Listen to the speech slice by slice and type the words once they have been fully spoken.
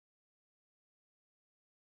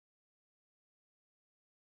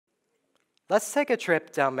Let's take a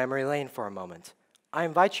trip down memory lane for a moment. I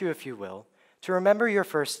invite you, if you will, to remember your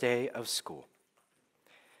first day of school.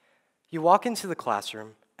 You walk into the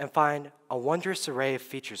classroom and find a wondrous array of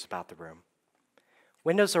features about the room.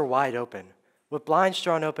 Windows are wide open, with blinds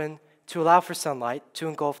drawn open to allow for sunlight to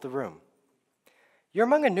engulf the room. You're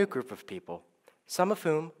among a new group of people, some of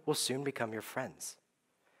whom will soon become your friends.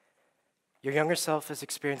 Your younger self is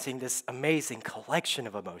experiencing this amazing collection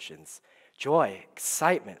of emotions: joy,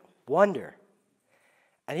 excitement, wonder,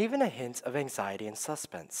 and even a hint of anxiety and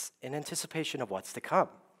suspense in anticipation of what's to come.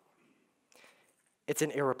 It's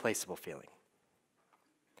an irreplaceable feeling.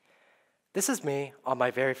 This is me on my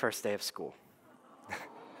very first day of school.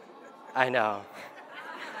 I know.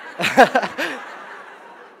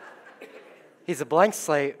 He's a blank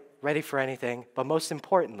slate, ready for anything, but most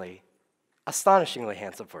importantly, astonishingly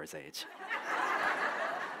handsome for his age.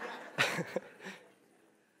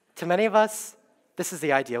 To many of us, this is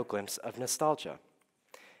the ideal glimpse of nostalgia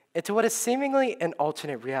into what is seemingly an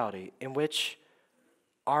alternate reality in which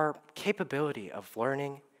our capability of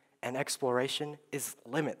learning and exploration is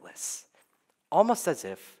limitless, almost as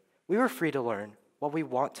if we were free to learn what we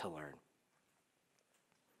want to learn.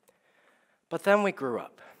 But then we grew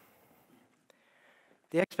up.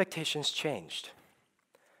 The expectations changed.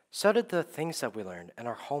 So did the things that we learned and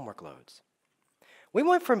our homework loads. We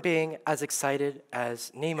went from being as excited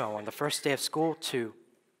as Nemo on the first day of school to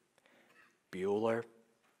Bueller,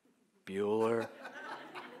 Bueller,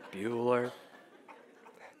 Bueller.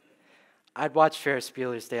 I'd watched Ferris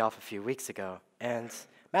Bueller's Day Off a few weeks ago, and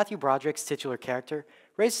Matthew Broderick's titular character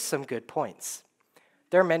raises some good points.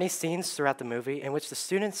 There are many scenes throughout the movie in which the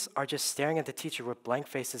students are just staring at the teacher with blank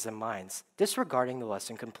faces and minds, disregarding the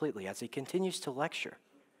lesson completely as he continues to lecture.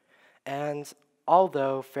 And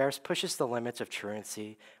although Ferris pushes the limits of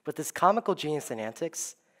truancy with his comical genius and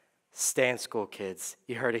antics, stay in school, kids.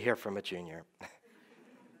 You heard it here from a junior.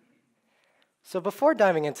 So before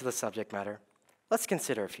diving into the subject matter, let's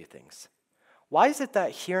consider a few things. Why is it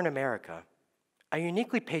that here in America, a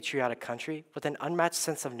uniquely patriotic country with an unmatched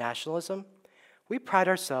sense of nationalism, we pride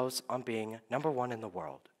ourselves on being #1 in the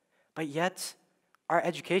world, but yet our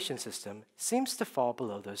education system seems to fall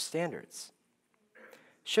below those standards?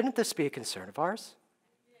 Shouldn't this be a concern of ours?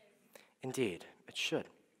 Indeed, it should,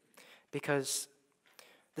 because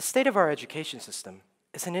the state of our education system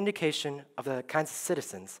is an indication of the kinds of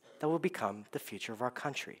citizens that will become the future of our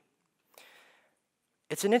country.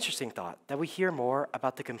 It's an interesting thought that we hear more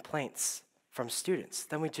about the complaints from students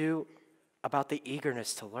than we do about the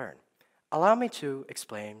eagerness to learn. Allow me to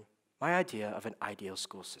explain my idea of an ideal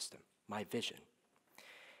school system, my vision.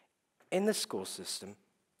 In the school system,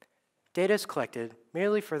 data is collected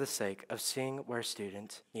merely for the sake of seeing where a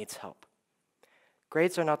student needs help.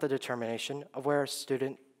 Grades are not the determination of where a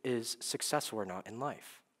student is successful or not in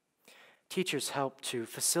life. Teachers help to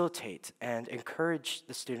facilitate and encourage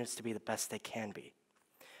the students to be the best they can be.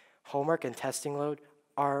 Homework and testing load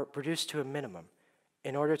are reduced to a minimum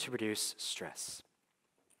in order to reduce stress.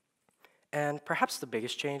 And perhaps the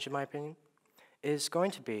biggest change, in my opinion, is going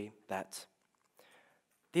to be that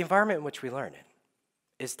the environment in which we learn in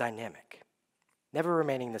is dynamic, never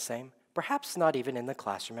remaining the same, perhaps not even in the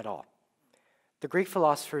classroom at all. The Greek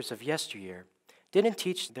philosophers of yesteryear didn't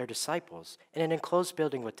teach their disciples in an enclosed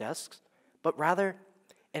building with desks, but rather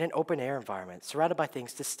in an open-air environment surrounded by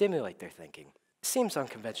things to stimulate their thinking. Seems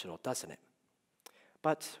unconventional, doesn't it?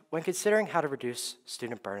 But when considering how to reduce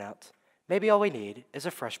student burnout, maybe all we need is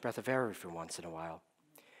a fresh breath of air every once in a while.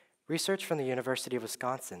 Research from the University of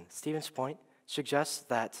Wisconsin, Stevens Point, suggests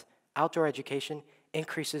that outdoor education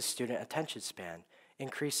increases student attention span,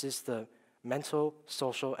 increases the mental,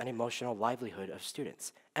 social, and emotional livelihood of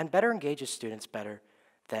students, and better engages students better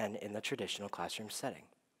than in the traditional classroom setting.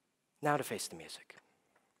 Now to face the music.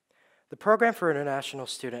 The Program for International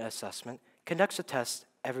Student Assessment conducts a test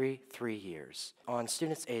every 3 years on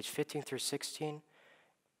students aged 15 through 16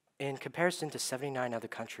 in comparison to 79 other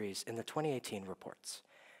countries in the 2018 reports.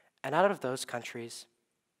 And out of those countries,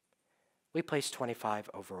 we placed 25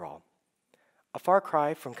 overall. A far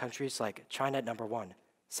cry from countries like China at #1,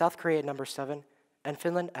 South Korea at #7, and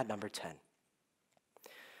Finland at #10.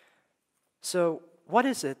 So what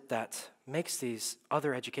is it that makes these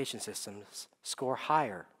other education systems score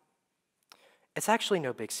higher? It's actually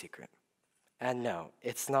no big secret. And no,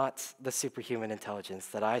 it's not the superhuman intelligence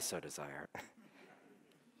that I so desire.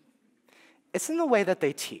 It's in the way that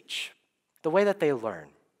they teach, the way that they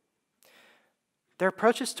learn. Their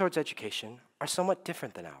approaches towards education are somewhat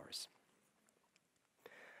different than ours.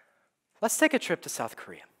 Let's take a trip to South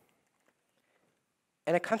Korea.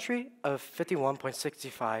 In a country of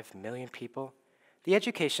 51.65 million people, the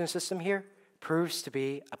education system here proves to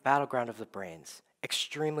be a battleground of the brains,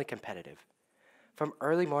 extremely competitive. From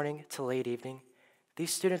early morning to late evening,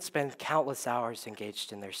 these students spend countless hours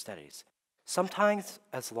engaged in their studies, sometimes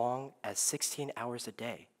as long as 16 hours a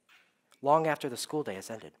day, long after the school day has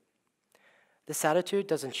ended. This attitude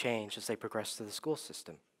doesn't change as they progress through the school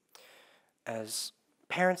system, as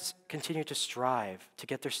parents continue to strive to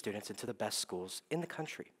get their students into the best schools in the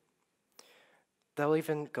country. They'll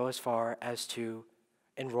even go as far as to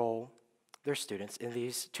enroll their students in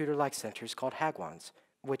these tutor-like centers called hagwons,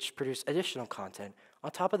 which produce additional content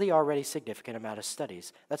on top of the already significant amount of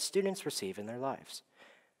studies that students receive in their lives.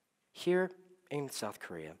 Here in South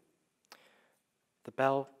Korea, the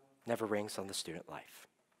bell never rings on the student life.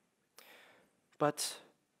 But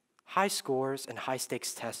high scores and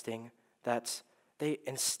high-stakes testing that they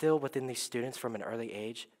instill within these students from an early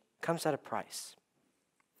age comes at a price.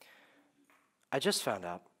 I just found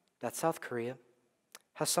out that South Korea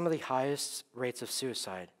has some of the highest rates of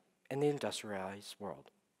suicide in the industrialized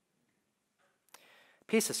world.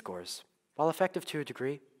 PISA scores, while effective to a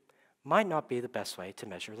degree, might not be the best way to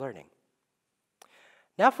measure learning.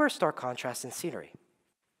 Now for a stark contrast in scenery.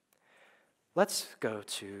 Let's go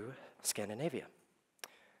to Scandinavia,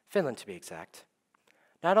 Finland to be exact.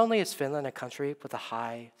 Not only is Finland a country with a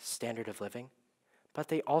high standard of living, but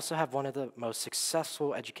they also have one of the most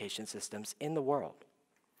successful education systems in the world.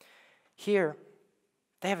 Here,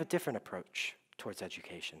 they have a different approach towards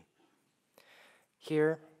education.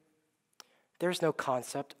 Here, there's no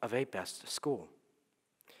concept of a best school.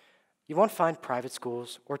 You won't find private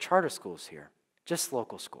schools or charter schools here, just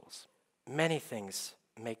local schools. Many things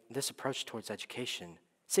make this approach towards education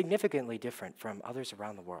significantly different from others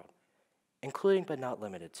around the world, including but not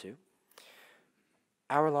limited to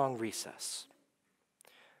hour-long recess,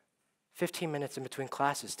 15 minutes in between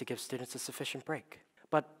classes to give students a sufficient break.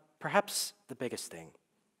 But perhaps the biggest thing,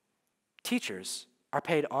 teachers are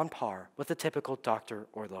paid on par with a typical doctor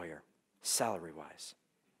or lawyer, salary-wise.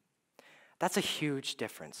 That's a huge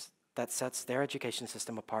difference that sets their education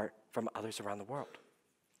system apart from others around the world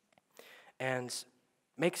and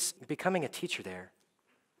makes becoming a teacher there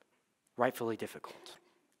rightfully difficult.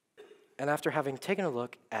 And after having taken a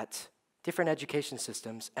look at different education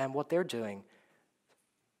systems and what they're doing,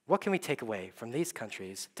 what can we take away from these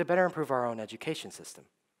countries to better improve our own education system?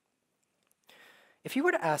 If you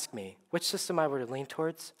were to ask me which system I were to lean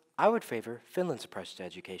towards, I would favor Finland's approach to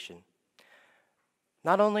education.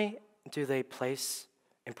 Not only do they place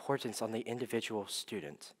importance on the individual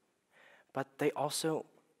student, but they also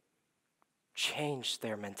change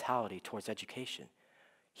their mentality towards education.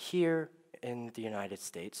 Here in the United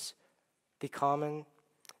States, the common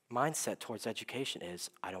mindset towards education is,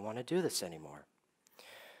 I don't want to do this anymore.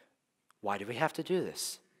 Why do we have to do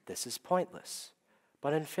this? This is pointless.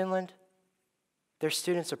 But in Finland, their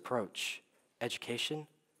students approach education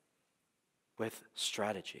with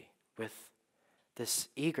strategy, with this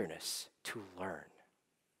eagerness to learn.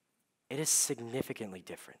 It is significantly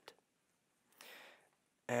different.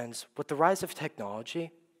 And with the rise of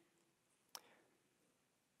technology,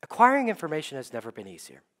 acquiring information has never been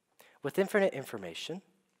easier. With infinite information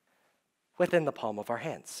within the palm of our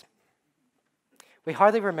hands. We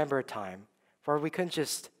hardly remember a time where we couldn't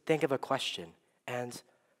just think of a question and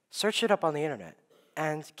search it up on the internet.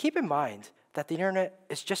 And keep in mind that the internet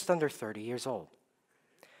is just under 30 years old.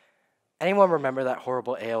 Anyone remember that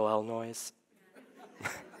horrible AOL noise?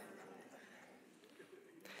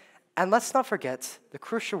 And let's not forget the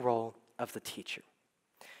crucial role of the teacher.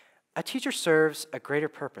 A teacher serves a greater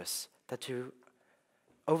purpose than to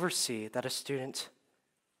oversee that a student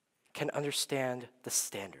can understand the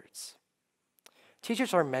standards.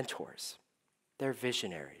 Teachers are mentors. They're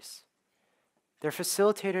visionaries. They're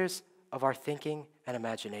facilitators of our thinking and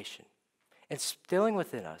imagination, instilling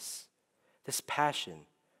within us this passion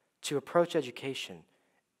to approach education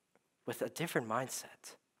with a different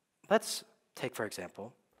mindset. Let's take, for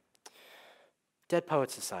example, Dead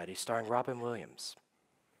Poets Society, starring Robin Williams.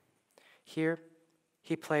 Here,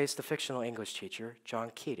 he plays the fictional English teacher,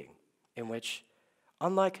 John Keating, in which,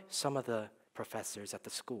 unlike some of the professors at the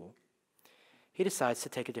school, he decides to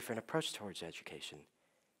take a different approach towards education.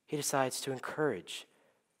 He decides to encourage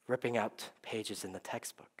ripping out pages in the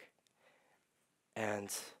textbook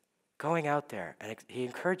and going out there, and he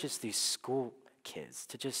encourages these school kids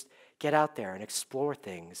to just get out there and explore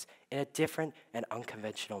things in a different and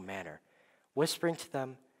unconventional manner, whispering to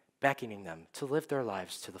them, beckoning them to live their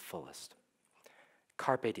lives to the fullest.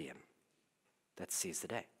 Carpe diem. Let's seize the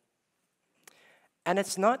day. And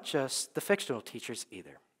it's not just the fictional teachers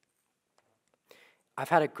either. I've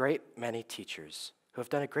had a great many teachers who have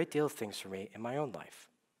done a great deal of things for me in my own life.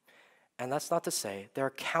 And that's not to say there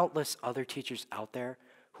are countless other teachers out there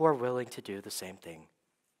who are willing to do the same thing.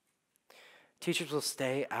 Teachers will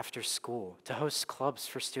stay after school to host clubs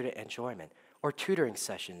for student enjoyment or tutoring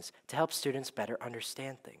sessions to help students better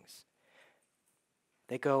understand things.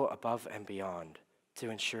 They go above and beyond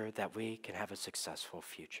to ensure that we can have a successful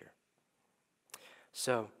future.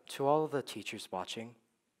 So, to all of the teachers watching,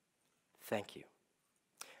 thank you.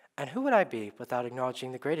 And who would I be without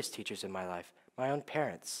acknowledging the greatest teachers in my life, my own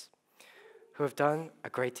parents, who have done a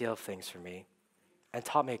great deal of things for me and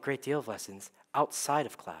taught me a great deal of lessons outside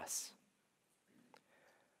of class.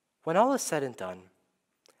 When all is said and done,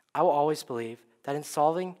 I will always believe that in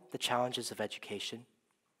solving the challenges of education,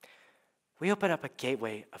 we open up a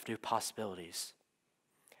gateway of new possibilities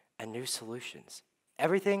and new solutions.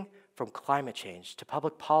 Everything from climate change to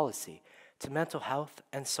public policy to mental health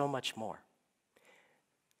and so much more.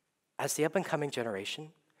 As the up-and-coming generation,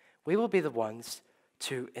 we will be the ones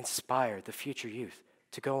to inspire the future youth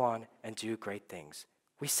to go on and do great things.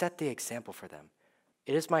 We set the example for them.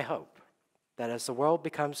 It is my hope that as the world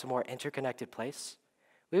becomes a more interconnected place,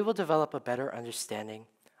 we will develop a better understanding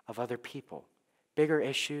of other people, bigger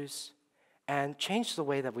issues, and change the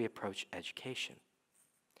way that we approach education.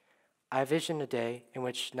 I envision a day in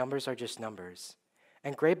which numbers are just numbers,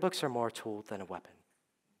 and grade books are more a tool than a weapon.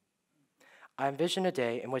 I envision a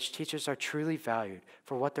day in which teachers are truly valued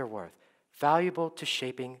for what they're worth, valuable to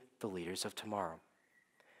shaping the leaders of tomorrow.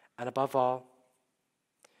 And above all,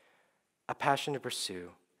 a passion to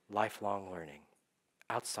pursue lifelong learning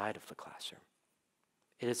outside of the classroom.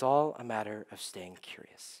 It is all a matter of staying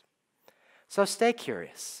curious. So stay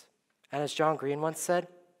curious. And as John Green once said,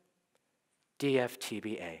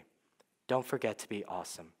 DFTBA, don't forget to be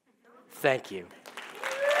awesome. Thank you.